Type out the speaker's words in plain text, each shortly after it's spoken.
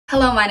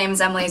Hello, my name is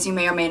Emily, as you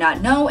may or may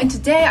not know, and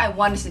today I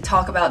wanted to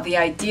talk about the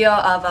idea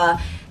of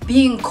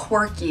being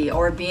quirky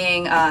or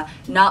being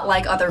not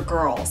like other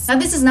girls. Now,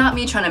 this is not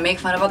me trying to make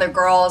fun of other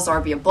girls or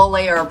be a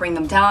bully or bring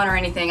them down or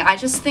anything. I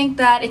just think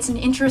that it's an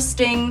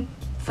interesting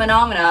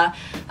phenomena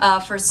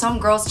for some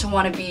girls to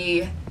want to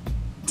be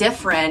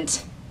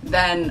different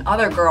than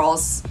other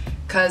girls,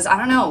 because I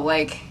don't know,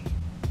 like,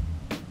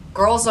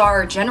 girls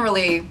are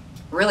generally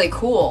really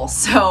cool,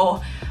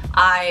 so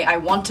I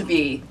want to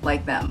be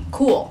like them.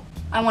 Cool.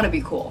 I want to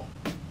be cool.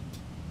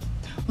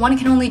 One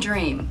can only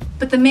dream.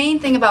 But the main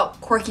thing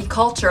about quirky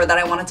culture that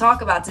I want to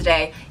talk about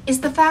today is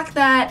the fact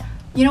that,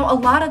 you know, a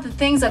lot of the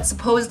things that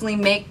supposedly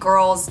make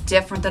girls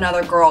different than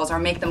other girls or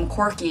make them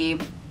quirky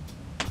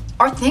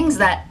are things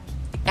that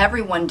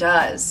everyone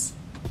does.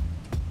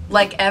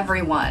 Like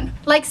everyone.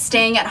 Like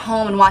staying at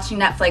home and watching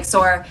Netflix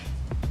or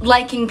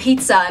liking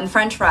pizza and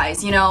french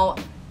fries, you know.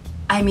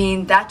 I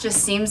mean, that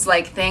just seems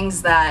like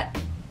things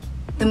that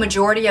the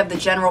majority of the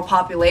general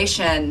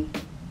population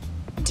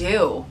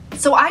do.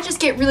 So I just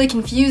get really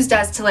confused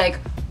as to like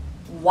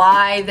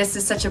why this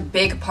is such a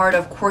big part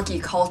of quirky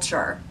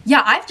culture.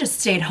 Yeah, I've just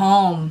stayed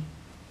home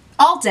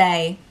all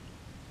day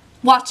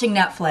watching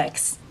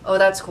Netflix. Oh,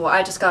 that's cool.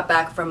 I just got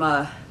back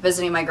from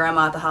visiting my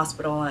grandma at the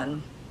hospital,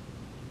 and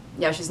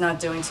yeah, she's not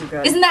doing too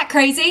good. Isn't that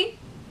crazy?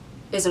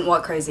 Isn't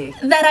what crazy?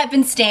 That I've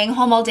been staying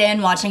home all day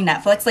and watching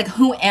Netflix. Like,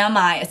 who am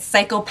I? A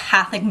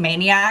psychopathic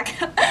maniac?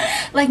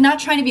 Like, not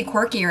trying to be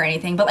quirky or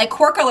anything, but like,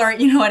 quirk alert,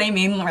 you know what I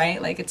mean,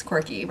 right? Like, it's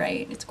quirky,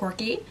 right? It's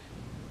quirky.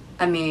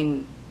 I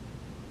mean,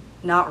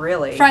 not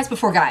really. Fries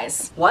before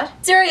guys. What?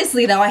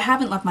 Seriously though, I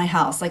haven't left my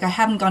house. Like, I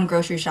haven't gone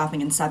grocery shopping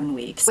in 7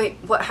 weeks. Wait,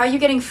 what? How are you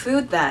getting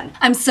food then?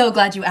 I'm so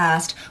glad you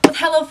asked. With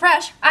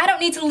HelloFresh, I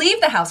don't need to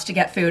leave the house to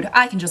get food.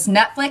 I can just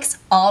Netflix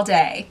all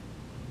day.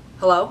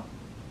 Hello?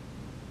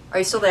 Are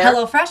you still there?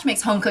 HelloFresh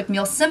makes home-cooked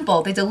meals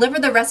simple. They deliver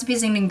the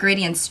recipes and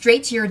ingredients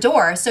straight to your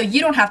door, so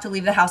you don't have to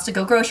leave the house to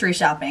go grocery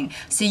shopping.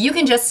 So you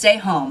can just stay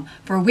home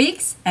for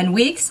weeks and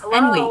weeks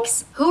and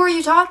weeks. Who are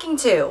you talking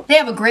to? They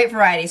have a great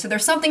variety, so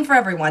there's something for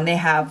everyone. They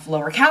have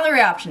lower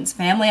calorie options,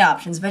 family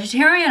options,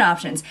 vegetarian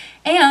options,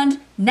 and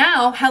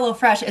now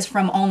HelloFresh is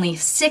from only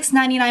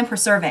 $6.99 per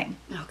serving.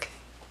 Okay.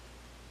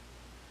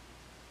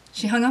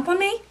 She hung up on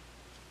me?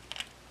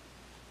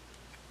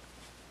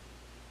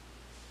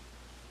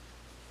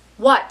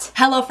 What?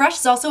 HelloFresh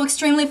is also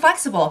extremely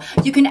flexible.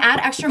 You can add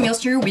extra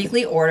meals to your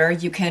weekly order,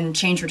 you can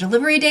change your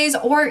delivery days,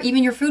 or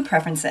even your food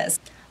preferences.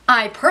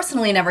 I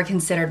personally never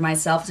considered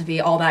myself to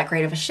be all that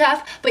great of a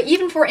chef, but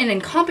even for an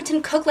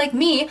incompetent cook like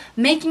me,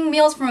 making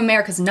meals from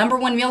America's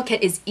 #1 meal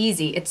kit is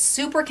easy. It's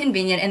super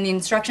convenient and the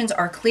instructions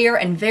are clear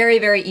and very,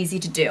 very easy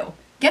to do.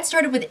 Get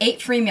started with 8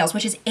 free meals,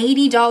 which is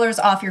 $80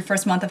 off your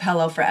first month of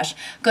HelloFresh.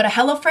 Go to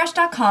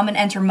HelloFresh.com and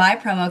enter my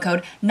promo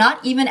code,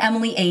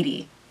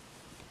 NotEvenEmily80.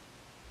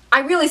 I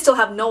really still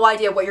have no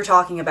idea what you're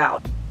talking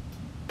about.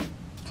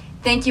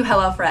 Thank you,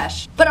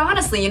 HelloFresh. But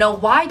honestly, you know,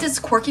 why does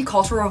quirky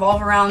culture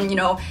revolve around, you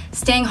know,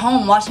 staying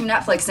home, watching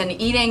Netflix, and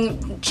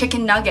eating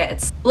chicken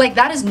nuggets? Like,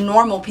 that is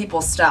normal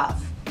people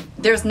stuff.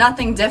 There's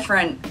nothing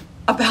different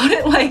about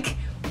it, like,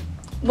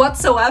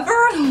 whatsoever.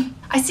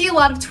 I see a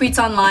lot of tweets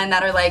online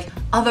that are like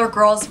other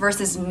girls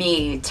versus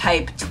me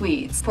type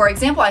tweets. For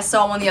example, I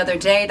saw one the other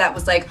day that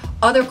was like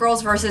other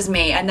girls versus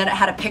me, and then it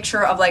had a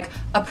picture of like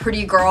a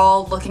pretty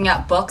girl looking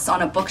at books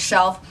on a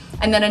bookshelf,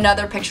 and then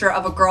another picture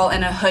of a girl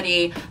in a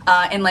hoodie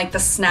in like the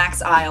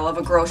snacks aisle of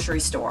a grocery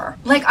store.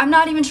 Like, I'm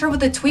not even sure what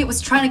the tweet was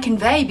trying to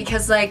convey,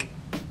 because like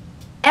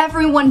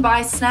everyone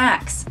buys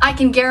snacks. I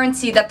can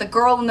guarantee that the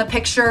girl in the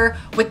picture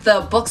with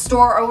the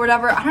bookstore or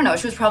whatever, I don't know,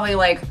 she was probably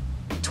like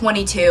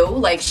 22,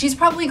 like she's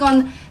probably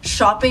gone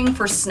shopping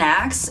for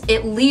snacks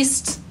at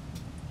least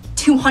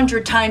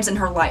 200 times in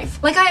her life.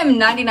 Like, I am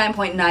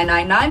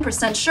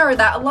 99.999% sure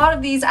that a lot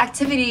of these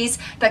activities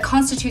that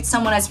constitute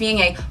someone as being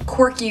a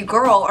quirky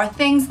girl are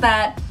things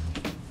that,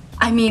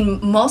 I mean,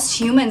 most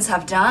humans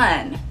have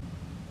done.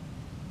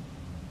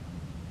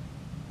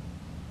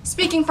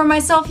 Speaking for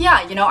myself,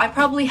 yeah, you know, I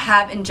probably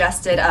have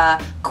ingested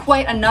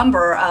quite a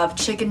number of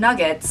chicken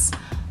nuggets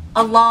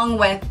along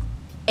with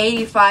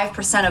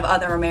 85% of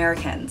other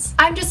Americans.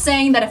 I'm just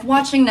saying that if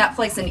watching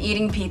Netflix and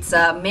eating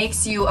pizza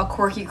makes you a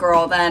quirky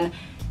girl, then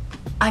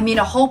I mean,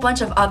 a whole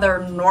bunch of other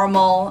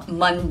normal,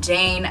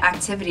 mundane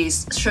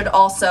activities should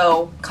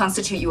also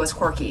constitute you as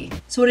quirky.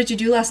 So what did you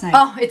do last night?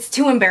 Oh, it's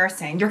too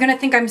embarrassing. You're gonna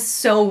think I'm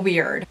so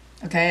weird.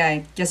 Okay,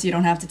 I guess you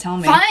don't have to tell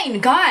me. Fine,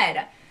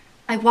 God!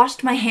 I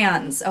washed my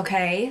hands,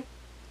 okay?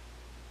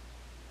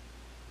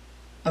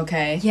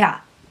 Okay.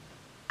 Yeah.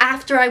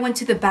 After I went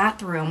to the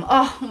bathroom.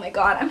 Oh my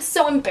god, I'm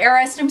so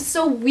embarrassed. I'm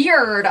so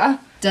weird.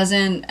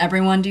 Doesn't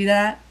everyone do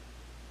that?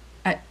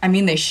 I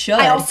mean, they should.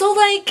 I also,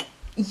 like,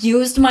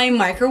 used my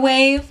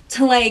microwave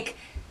to, like,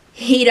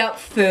 heat up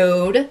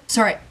food.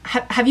 Sorry,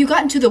 have you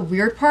gotten to the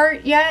weird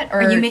part yet?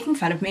 Or are you making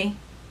fun of me?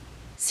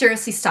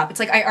 Seriously, stop.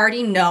 It's like, I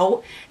already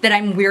know that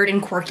I'm weird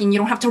and quirky and you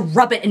don't have to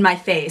rub it in my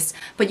face.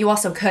 But you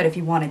also could if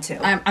you wanted to.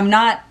 I'm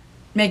not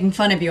making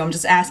fun of you. I'm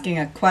just asking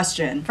a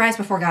question. Fries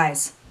before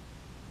guys.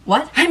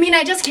 What? I mean,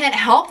 I just can't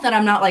help that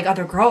I'm not like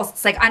other girls.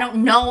 It's like I don't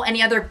know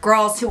any other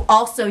girls who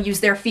also use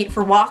their feet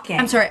for walking.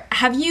 I'm sorry,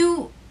 have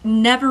you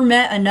never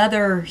met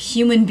another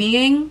human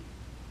being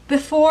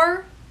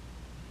before?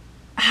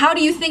 How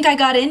do you think I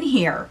got in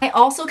here? I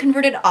also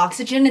converted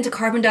oxygen into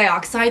carbon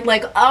dioxide,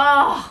 like,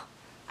 oh,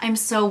 I'm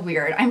so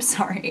weird. I'm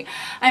sorry.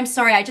 I'm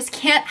sorry. I just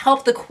can't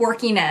help the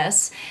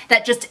quirkiness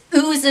that just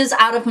oozes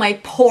out of my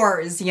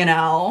pores, you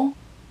know?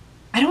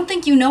 I don't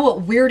think you know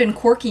what weird and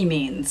quirky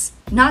means.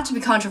 Not to be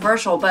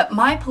controversial, but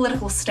my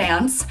political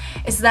stance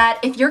is that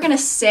if you're gonna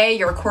say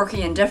you're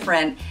quirky and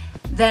different,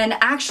 then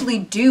actually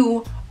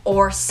do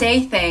or say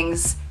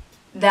things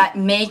that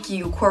make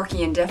you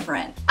quirky and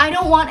different. I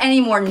don't want any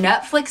more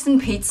Netflix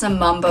and pizza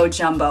mumbo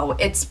jumbo.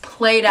 It's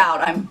played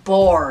out. I'm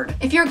bored.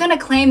 If you're gonna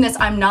claim this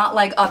I'm not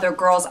like other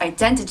girls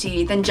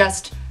identity, then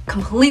just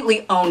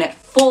completely own it.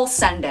 Full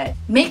send it.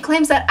 Make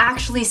claims that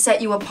actually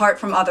set you apart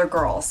from other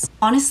girls.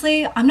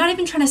 Honestly, I'm not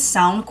even trying to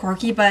sound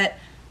quirky, but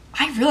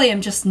I really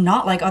am just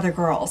not like other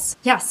girls.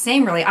 Yeah,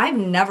 same really. I've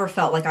never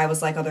felt like I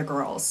was like other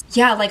girls.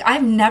 Yeah, like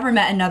I've never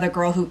met another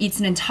girl who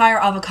eats an entire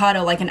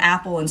avocado like an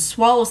apple and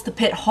swallows the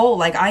pit whole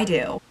like I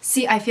do.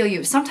 See, I feel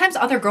you. Sometimes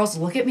other girls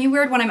look at me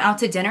weird when I'm out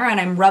to dinner and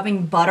I'm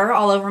rubbing butter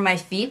all over my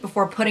feet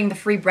before putting the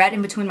free bread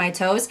in between my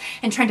toes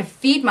and trying to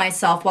feed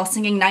myself while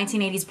singing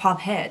 1980s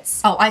pop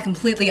hits. Oh, I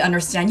completely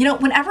understand. You know,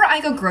 whenever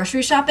I go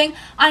grocery shopping,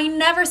 I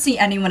never see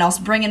anyone else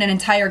bring in an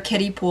entire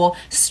kiddie pool,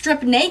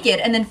 strip naked,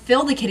 and then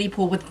fill the kiddie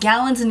pool with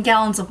gallons and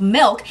gallons of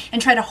milk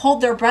and try to hold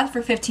their breath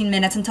for 15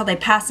 minutes until they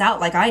pass out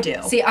like I do.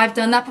 See, I've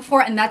done that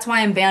before and that's why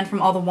I'm banned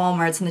from all the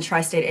Walmarts in the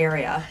tri-state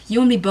area. You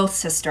and me both,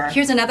 sister.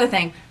 Here's another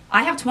thing.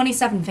 I have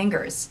 27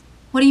 fingers.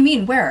 What do you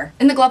mean, where?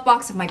 In the glove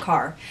box of my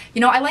car.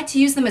 You know, I like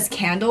to use them as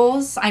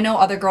candles. I know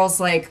other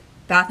girls like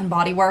Bath and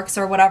Body Works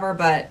or whatever,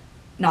 but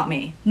not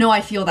me. No,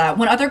 I feel that.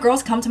 When other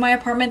girls come to my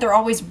apartment, they're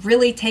always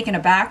really taken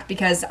aback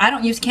because I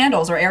don't use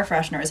candles or air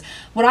fresheners.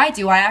 What I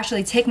do, I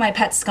actually take my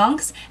pet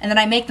skunks and then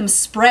I make them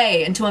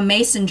spray into a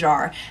mason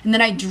jar. And then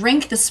I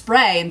drink the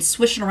spray and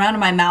swish it around in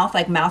my mouth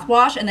like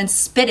mouthwash and then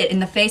spit it in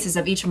the faces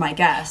of each of my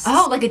guests.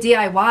 Oh, like a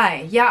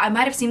DIY. Yeah, I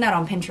might have seen that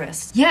on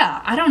Pinterest.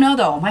 Yeah, I don't know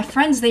though. My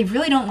friends, they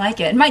really don't like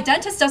it. And my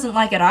dentist doesn't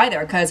like it either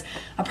because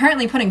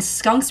apparently putting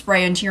skunk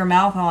spray into your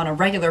mouth on a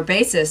regular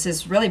basis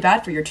is really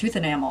bad for your tooth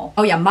enamel.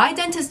 Oh yeah, my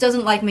dentist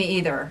doesn't like me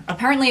either.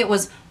 Apparently it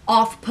was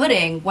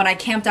off-putting when I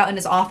camped out in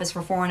his office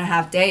for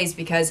 4.5 days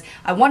because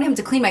I wanted him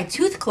to clean my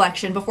tooth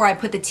collection before I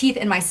put the teeth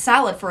in my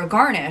salad for a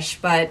garnish,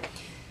 but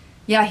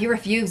yeah, he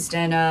refused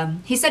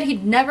and he said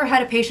he'd never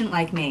had a patient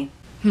like me.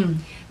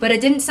 But it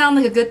didn't sound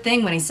like a good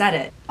thing when he said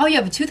it. Oh, you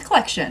have a tooth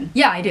collection?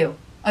 Yeah, I do.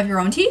 Of your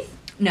own teeth?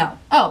 No.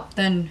 Oh,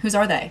 then whose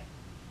are they?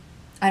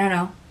 I don't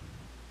know.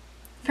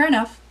 Fair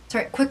enough.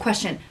 Sorry, quick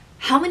question.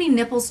 How many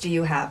nipples do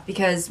you have?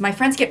 Because my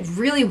friends get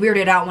really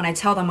weirded out when I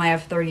tell them I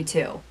have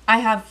 32. I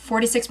have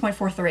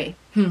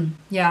 46.43.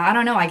 Yeah, I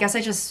don't know. I guess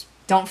I just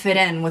don't fit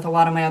in with a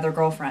lot of my other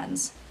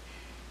girlfriends.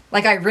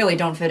 Like, I really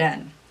don't fit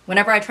in.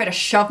 Whenever I try to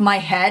shove my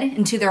head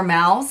into their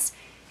mouths,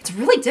 it's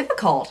really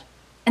difficult.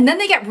 And then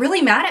they get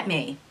really mad at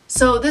me.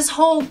 So this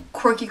whole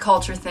quirky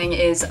culture thing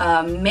is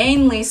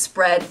mainly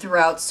spread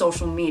throughout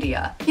social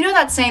media. You know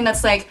that saying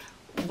that's like,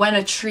 when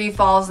a tree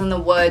falls in the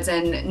woods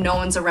and no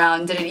one's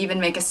around, did it even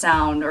make a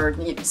sound, or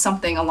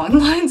something along the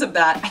lines of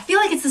that? I feel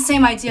like it's the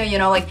same idea, you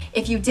know, like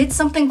if you did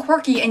something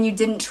quirky and you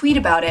didn't tweet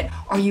about it,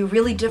 are you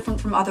really different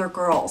from other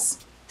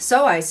girls?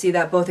 So I see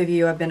that both of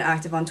you have been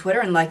active on Twitter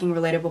and liking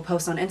relatable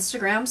posts on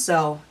Instagram,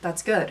 so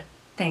that's good.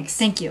 Thanks.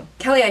 Thank you.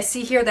 Kelly, I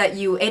see here that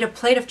you ate a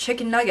plate of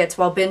chicken nuggets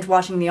while binge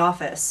watching The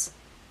Office.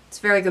 It's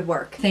very good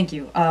work. Thank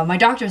you. My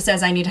doctor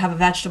says I need to have a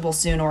vegetable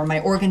soon or my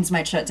organs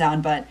might shut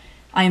down, but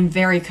I am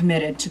very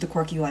committed to the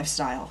quirky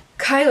lifestyle.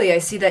 Kylie, I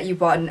see that you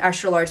bought an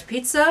extra large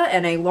pizza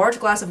and a large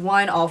glass of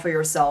wine all for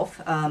yourself.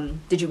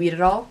 Did you eat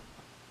it all?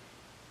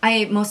 I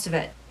ate most of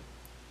it.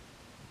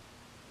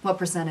 What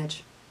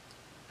percentage?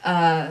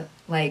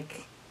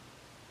 Like,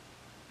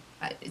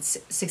 it's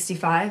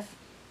 65?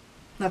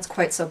 That's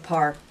quite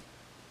subpar.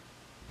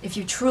 If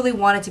you truly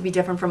wanted to be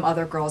different from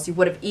other girls, you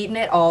would have eaten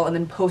it all and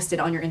then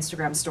posted on your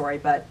Instagram story,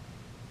 but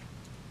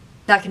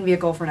that can be a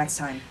goal for next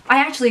time. I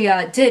actually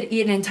did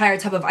eat an entire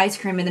tub of ice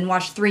cream and then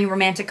watched 3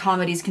 romantic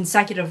comedies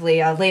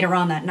consecutively later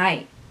on that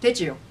night. Did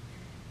you?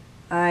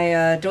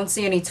 I don't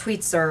see any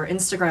tweets or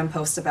Instagram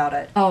posts about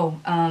it. Oh,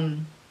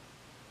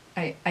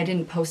 I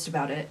didn't post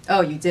about it.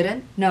 Oh, you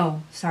didn't?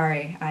 No,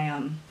 sorry.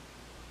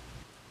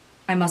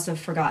 I must have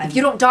forgotten. If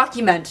you don't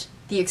document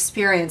the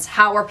experience,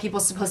 how are people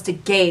supposed to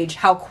gauge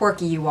how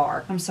quirky you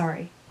are? I'm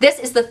sorry. This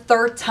is the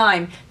 3rd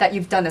time that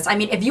you've done this. I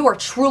mean, if you are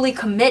truly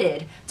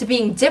committed to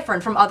being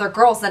different from other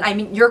girls, then I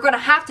mean, you're gonna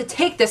have to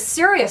take this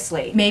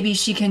seriously. Maybe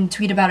she can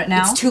tweet about it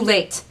now? It's too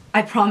late.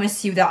 I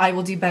promise you that I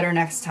will do better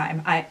next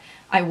time.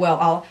 I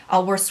will.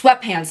 I'll wear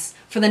sweatpants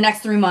for the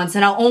next 3 months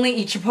and I'll only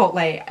eat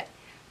Chipotle.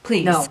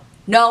 Please.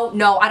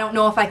 No, I don't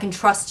know if I can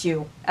trust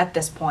you at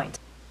this point.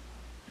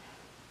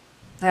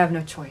 I have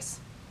no choice.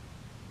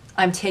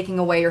 I'm taking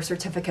away your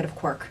certificate of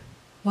quirk.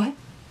 What?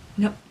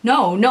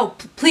 No,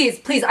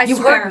 please, I swear. You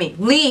heard me.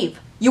 Leave.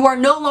 You are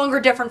no longer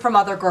different from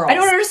other girls. I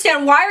don't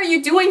understand. Why are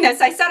you doing this?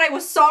 I said I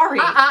was sorry.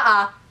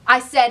 I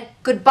said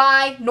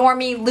goodbye,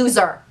 normie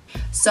loser.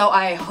 So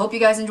I hope you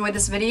guys enjoyed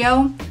this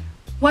video.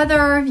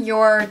 Whether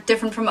you're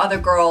different from other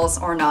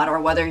girls or not, or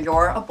whether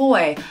you're a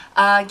boy,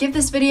 give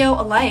this video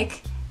a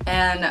like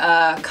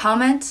and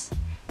comment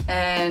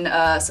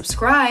and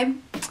subscribe,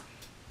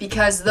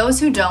 because those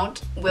who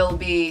don't will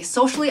be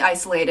socially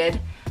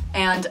isolated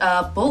and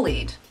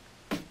bullied.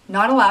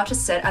 Not allowed to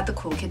sit at the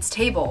cool kids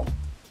table.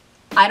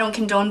 I don't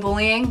condone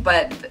bullying,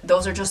 but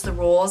those are just the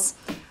rules.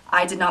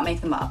 I did not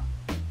make them up.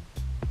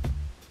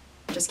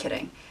 Just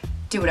kidding.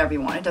 Do whatever you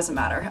want, it doesn't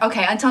matter.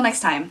 Okay, until next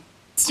time.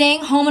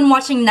 Staying home and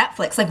watching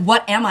Netflix. Like,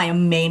 what am I, a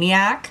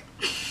maniac?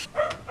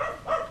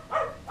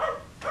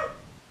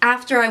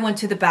 After I went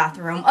to the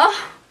bathroom.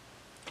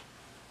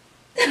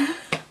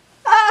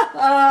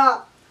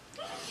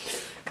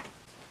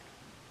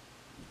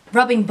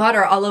 Rubbing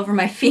butter all over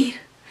my feet.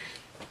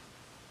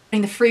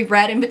 Putting the free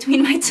bread in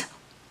between my toes.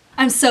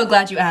 I'm so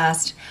glad you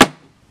asked.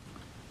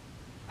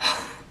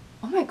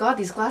 Oh my god,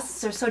 these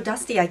glasses are so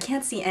dusty, I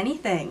can't see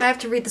anything. I have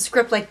to read the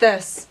script like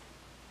this.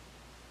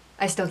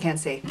 I still can't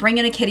see. Bring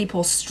in a kiddie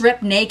pool,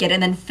 strip naked,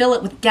 and then fill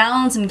it with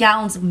gallons and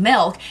gallons of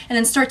milk, and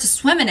then start to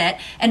swim in it,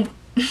 and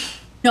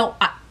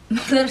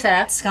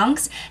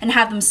skunks, and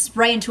have them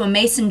spray into a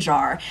mason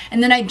jar.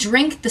 And then I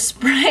drink the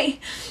spray,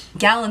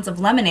 gallons of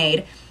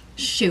lemonade.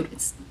 Shoot,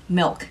 it's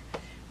milk.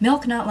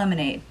 Milk, not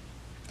lemonade.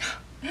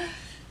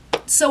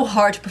 It's so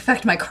hard to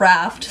perfect my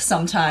craft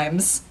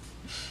sometimes.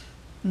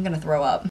 I'm gonna throw up.